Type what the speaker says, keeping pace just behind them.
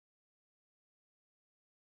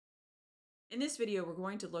In this video, we're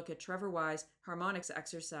going to look at Trevor Y's Harmonics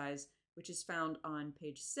Exercise, which is found on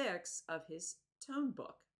page 6 of his tone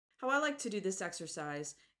book. How I like to do this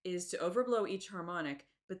exercise is to overblow each harmonic,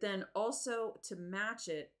 but then also to match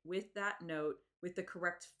it with that note with the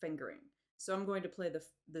correct fingering. So I'm going to play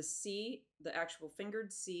the C, the actual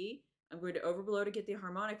fingered C. I'm going to overblow to get the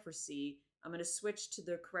harmonic for C. I'm going to switch to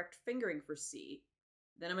the correct fingering for C.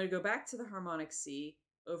 Then I'm going to go back to the harmonic C,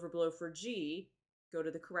 overblow for G, go to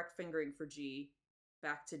the correct fingering for G,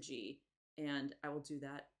 back to G, and I will do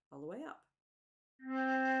that all the way up.